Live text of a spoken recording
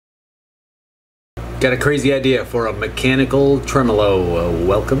Got a crazy idea for a mechanical tremolo.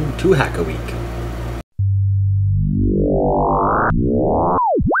 Welcome to Hackaweek.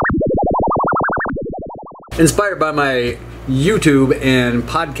 Inspired by my YouTube and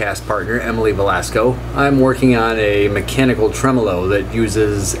podcast partner, Emily Velasco, I'm working on a mechanical tremolo that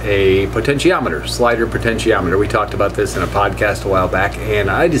uses a potentiometer, slider potentiometer. We talked about this in a podcast a while back, and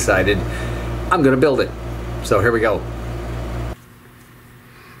I decided I'm going to build it. So here we go.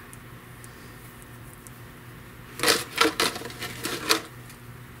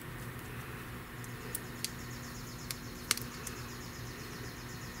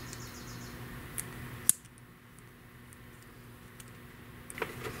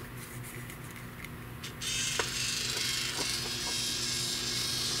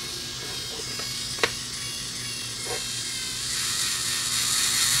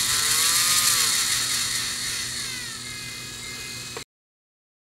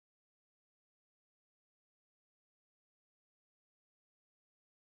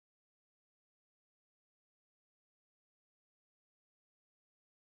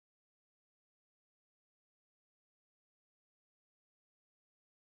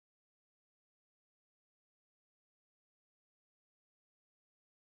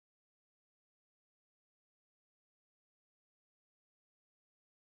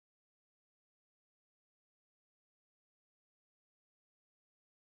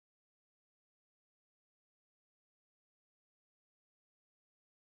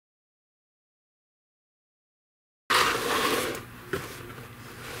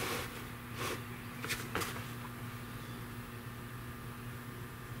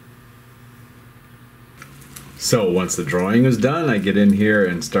 So once the drawing is done, I get in here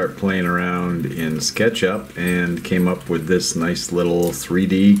and start playing around in SketchUp and came up with this nice little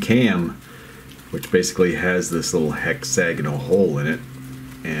 3D cam, which basically has this little hexagonal hole in it,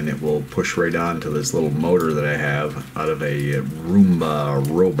 and it will push right onto this little motor that I have out of a Roomba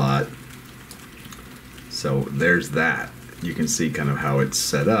robot. So there's that. You can see kind of how it's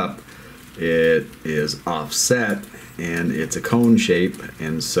set up. It is offset and it's a cone shape,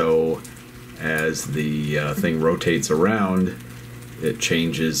 and so as the thing rotates around, it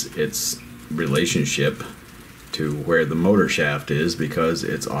changes its relationship to where the motor shaft is because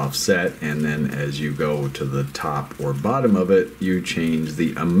it's offset, and then as you go to the top or bottom of it, you change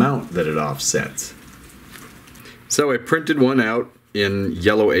the amount that it offsets. So I printed one out in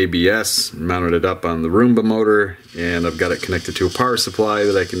yellow ABS, mounted it up on the Roomba motor, and I've got it connected to a power supply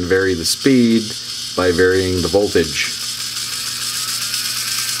that I can vary the speed by varying the voltage.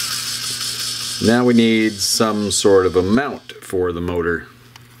 Now we need some sort of a mount for the motor.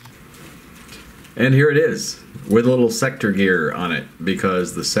 And here it is, with a little sector gear on it,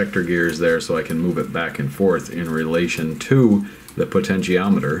 because the sector gear is there so I can move it back and forth in relation to the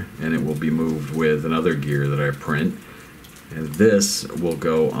potentiometer, and it will be moved with another gear that I print. And this will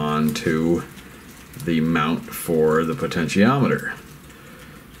go on to the mount for the potentiometer.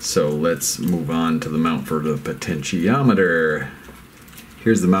 So let's move on to the mount for the potentiometer.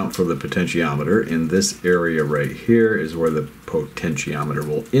 Here's the mount for the potentiometer. In this area right here is where the potentiometer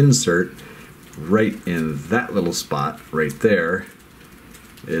will insert. Right in that little spot right there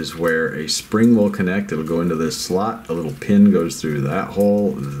is where a spring will connect. It'll go into this slot. A little pin goes through that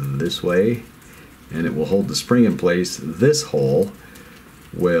hole this way, and it will hold the spring in place. This hole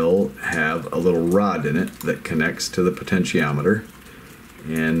will have a little rod in it that connects to the potentiometer.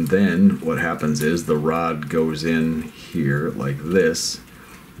 And then what happens is the rod goes in here like this.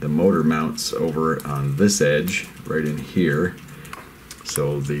 The motor mounts over on this edge right in here.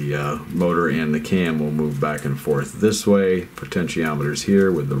 So the motor and the cam will move back and forth this way. Potentiometer's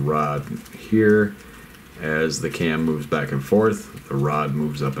here with the rod here. As the cam moves back and forth, the rod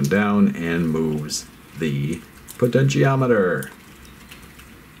moves up and down and moves the potentiometer.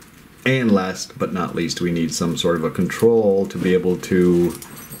 And last but not least, we need some sort of a control to be able to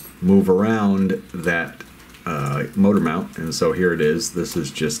move around that motor mount, and so here it is. This has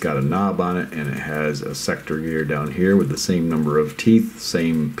just got a knob on it, and it has a sector gear down here with the same number of teeth,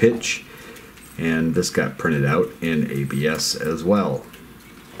 same pitch, and this got printed out in ABS as well.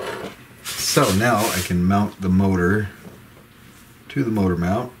 So now I can mount the motor to the motor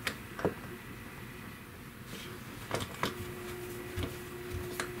mount.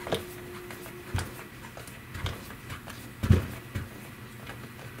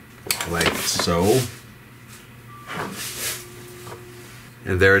 Like so.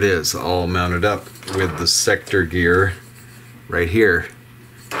 And there it is, all mounted up with the sector gear right here.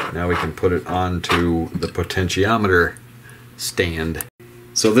 Now we can put it onto the potentiometer stand.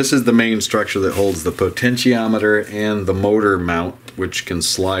 So this is the main structure that holds the potentiometer and the motor mount, which can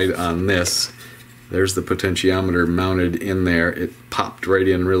slide on this. There's the potentiometer mounted in there. It popped right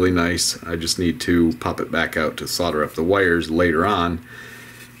in really nice. I just need to pop it back out to solder up the wires later on.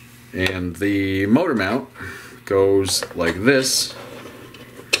 And the motor mount goes like this,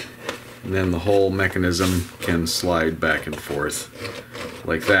 and then the whole mechanism can slide back and forth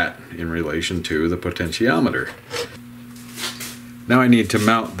like that in relation to the potentiometer. Now I need to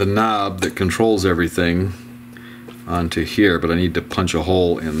mount the knob that controls everything onto here, but I need to punch a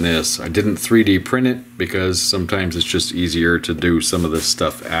hole in this. I didn't 3D print it because sometimes it's just easier to do some of this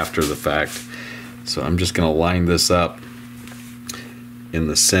stuff after the fact. So I'm just going to line this up in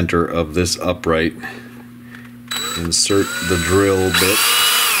the center of this upright, insert the drill bit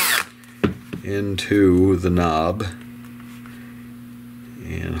into the knob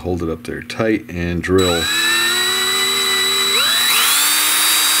and hold it up there tight and drill.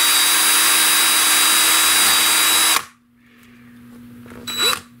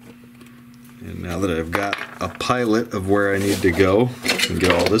 And now that I've got a pilot of where I need to go, I can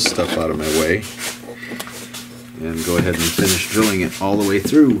get all this stuff out of my way and go ahead and finish drilling it all the way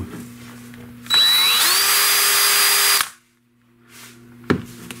through.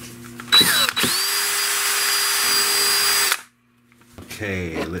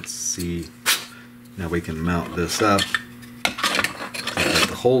 Okay, let's see. Now we can mount this up. I've got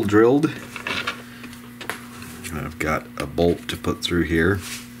the hole drilled. I've got a bolt to put through here,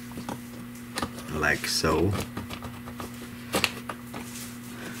 like so.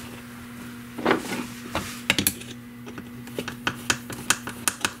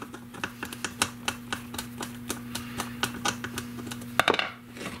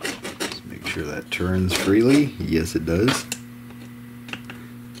 Just make sure that turns freely. Yes, it does.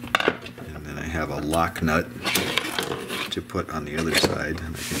 And then I have a lock nut to put on the other side,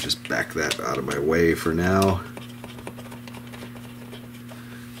 and I can just back that out of my way for now.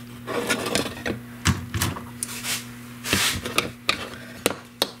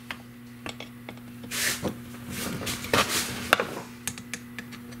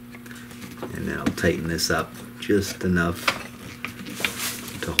 And then I'll tighten this up just enough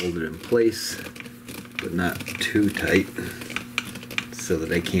to hold it in place, but not too tight so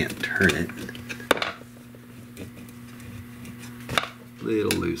that I can't turn it. A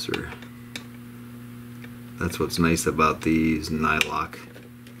little looser. That's what's nice about these nylock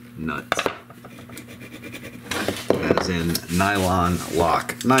nuts. As in nylon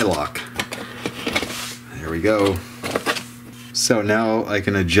lock. Nylock. There we go. So now I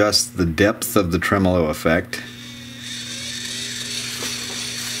can adjust the depth of the tremolo effect,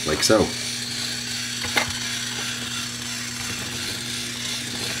 like so.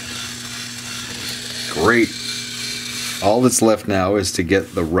 Great. All that's left now is to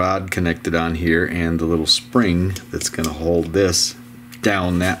get the rod connected on here and the little spring that's going to hold this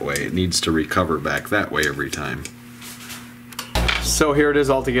down that way. It needs to recover back that way every time. So here it is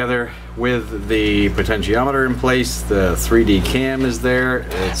all together with the potentiometer in place. The 3D cam is there.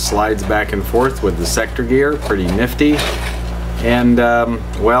 It slides back and forth with the sector gear. Pretty nifty. And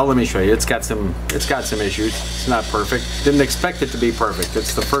well, let me show you. It's got some issues. It's not perfect. Didn't expect it to be perfect.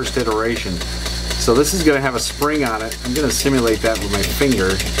 It's the first iteration. So this is going to have a spring on it. I'm going to simulate that with my finger.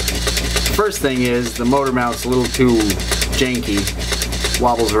 The first thing is the motor mount's a little too janky,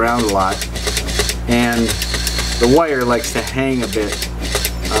 wobbles around a lot, and the wire likes to hang a bit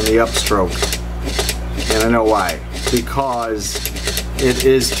on the upstroke. And I know why. Because it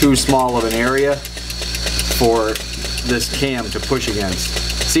is too small of an area for this cam to push against.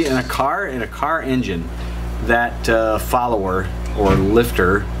 See, in a car engine, that follower or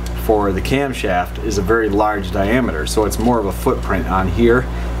lifter for the camshaft is a very large diameter, so it's more of a footprint on here.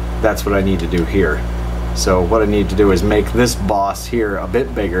 That's what I need to do here. So what I need to do is make this boss here a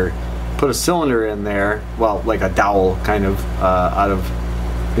bit bigger, put a cylinder in there, well, like a dowel kind of out of,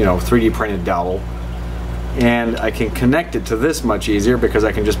 you know, 3D printed dowel, and I can connect it to this much easier because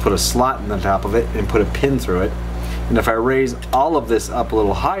I can just put a slot in the top of it and put a pin through it. And if I raise all of this up a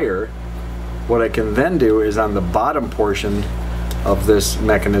little higher, what I can then do is on the bottom portion of this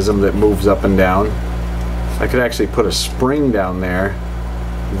mechanism that moves up and down, I could actually put a spring down there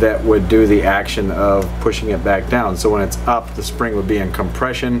that would do the action of pushing it back down. So when it's up, the spring would be in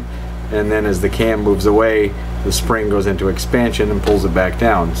compression, and then as the cam moves away, the spring goes into expansion and pulls it back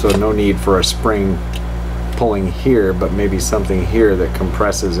down. So no need for a spring pulling here, but maybe something here that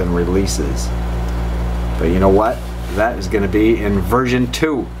compresses and releases. But you know what? That is going to be in version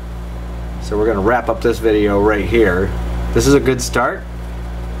 2. So we're going to wrap up this video right here. This is a good start,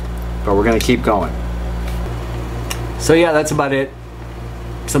 but we're going to keep going. So yeah, that's about it.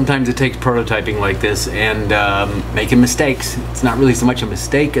 sometimes it takes prototyping like this and making mistakes. It's not really so much a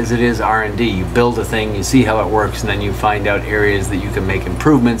mistake as it is R&D. You build a thing, you see how it works, and then you find out areas that you can make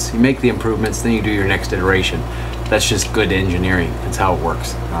improvements. You make the improvements, then you do your next iteration. That's just good engineering. That's how it works.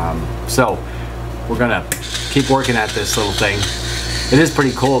 So we're gonna keep working at this little thing. It is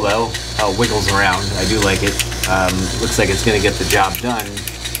pretty cool though, how it wiggles around. I do like it. Looks like it's gonna get the job done.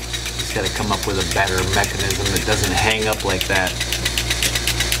 Just gotta come up with a better mechanism that doesn't hang up like that.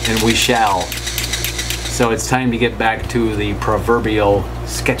 And we shall. So it's time to get back to the proverbial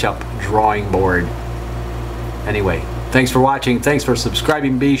SketchUp drawing board. Anyway, thanks for watching. Thanks for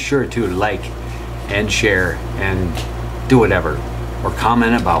subscribing. Be sure to like and share and do whatever. Or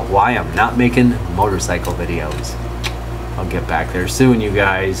comment about why I'm not making motorcycle videos. I'll get back there soon, you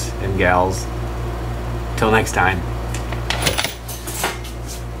guys and gals. Till next time.